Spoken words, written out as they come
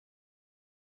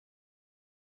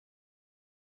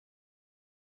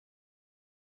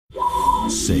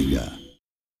Sega.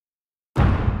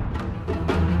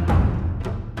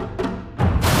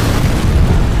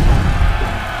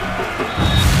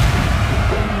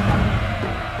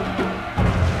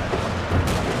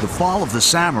 The Fall of the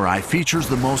Samurai features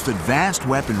the most advanced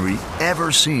weaponry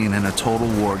ever seen in a Total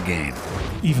War game.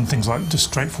 Even things like just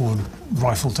straightforward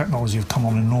rifle technology have come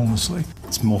on enormously.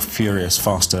 It's more furious,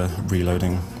 faster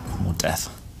reloading, more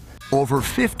death. Over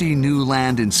 50 new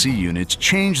land and sea units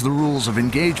change the rules of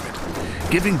engagement,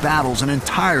 giving battles an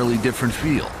entirely different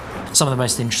feel. Some of the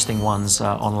most interesting ones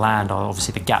on land are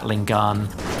obviously the Gatling gun,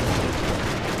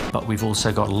 but we've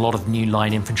also got a lot of new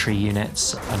line infantry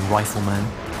units and riflemen.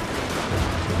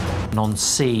 And on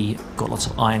sea, got lots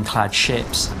of ironclad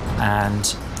ships and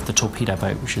the torpedo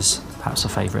boat, which is perhaps a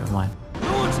favourite of mine.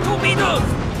 Launch torpedoes!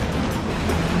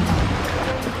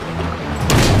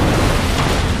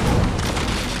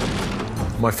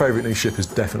 My favourite new ship is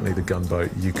definitely the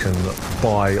gunboat. You can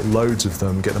buy loads of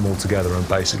them, get them all together and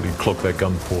basically clog their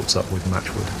gun ports up with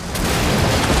matchwood.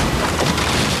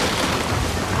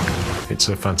 It's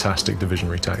a fantastic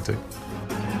divisionary tactic.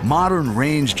 Modern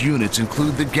ranged units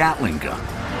include the Gatling gun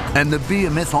and the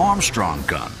Behemoth Armstrong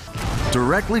gun,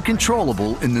 directly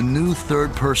controllable in the new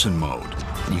third-person mode.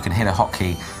 You can hit a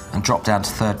hotkey and drop down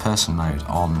to third-person mode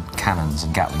on cannons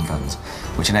and Gatling guns,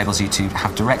 which enables you to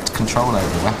have direct control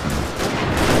over the weapon.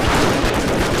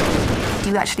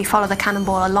 You actually follow the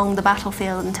cannonball along the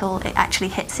battlefield until it actually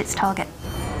hits its target.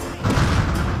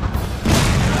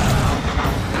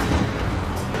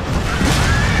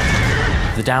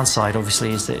 The downside,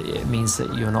 obviously, is that it means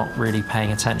that you're not really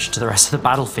paying attention to the rest of the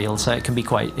battlefield, so it can be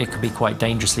quite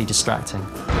dangerously distracting.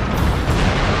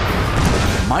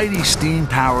 Mighty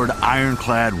steam-powered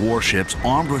ironclad warships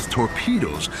armed with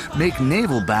torpedoes make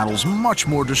naval battles much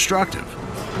more destructive.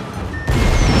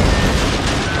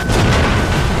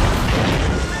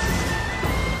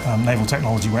 Naval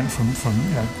technology went from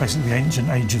basically the ancient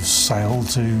age of sail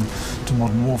to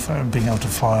modern warfare, and being able to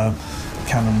fire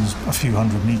cannons a few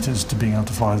hundred metres to being able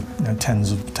to fire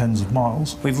tens of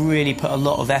miles. We've really put a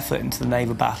lot of effort into the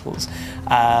naval battles.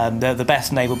 They're the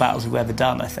best naval battles we've ever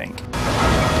done, I think.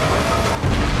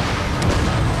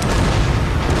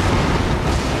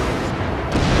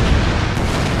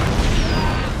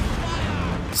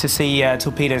 To see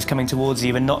torpedoes coming towards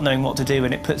you and not knowing what to do,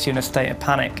 and it puts you in a state of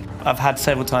panic. I've had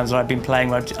several times where I've been playing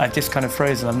where I've just kind of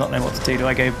frozen. I'm not knowing what to do. Do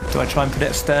I try and put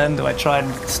it astern? Do I try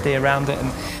and steer around it?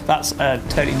 And that's a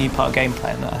totally new part of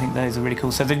gameplay, and I think those are really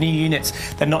cool. So the new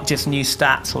units, they're not just new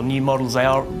stats or new models, they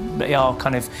are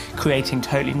kind of creating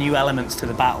totally new elements to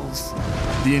the battles.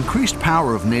 The increased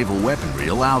power of naval weaponry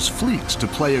allows fleets to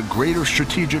play a greater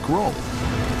strategic role.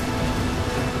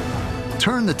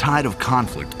 Turn the tide of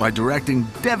conflict by directing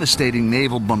devastating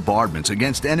naval bombardments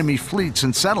against enemy fleets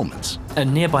and settlements. A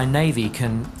nearby navy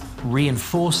can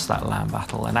reinforce that land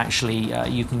battle, and actually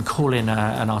you can call in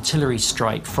an artillery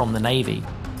strike from the navy.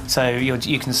 So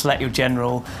you can select your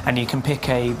general and you can pick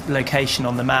a location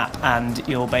on the map, and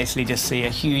you'll basically just see a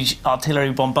huge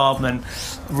artillery bombardment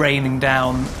raining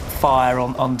down fire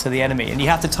onto the enemy. And you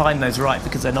have to time those right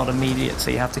because they're not immediate, so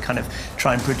you have to kind of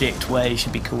try and predict where you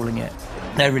should be calling it.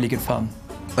 They're really good fun.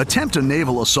 Attempt a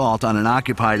naval assault on an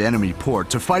occupied enemy port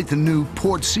to fight the new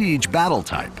port siege battle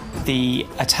type. The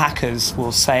attackers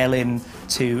will sail in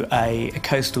to a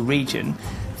coastal region.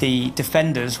 The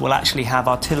defenders will actually have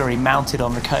artillery mounted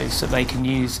on the coast that they can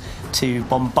use to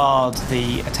bombard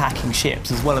the attacking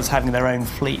ships, as well as having their own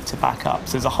fleet to back up.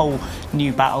 So there's a whole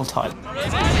new battle type.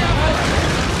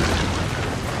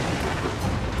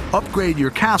 Upgrade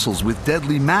your castles with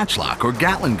deadly matchlock or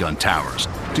Gatling gun towers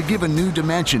to give a new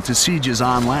dimension to sieges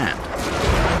on land.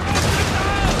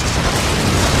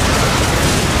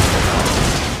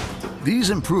 These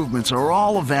improvements are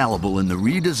all available in the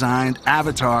redesigned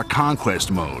Avatar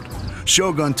Conquest mode,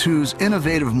 Shogun 2's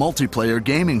innovative multiplayer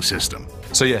gaming system.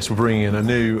 So yes, we're bringing in a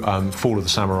new Fall of the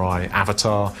Samurai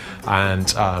avatar,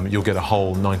 and you'll get a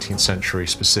whole 19th century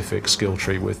specific skill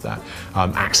tree with that.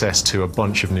 Access to a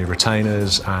bunch of new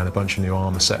retainers and a bunch of new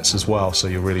armor sets as well, so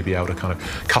you'll really be able to kind of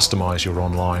customize your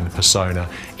online persona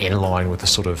in line with the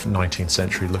sort of 19th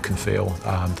century look and feel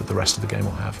that the rest of the game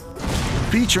will have.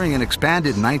 Featuring an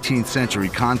expanded 19th century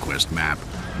conquest map,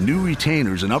 new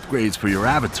retainers and upgrades for your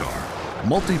avatar,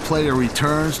 multiplayer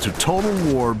returns to Total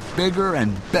War bigger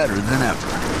and better than ever.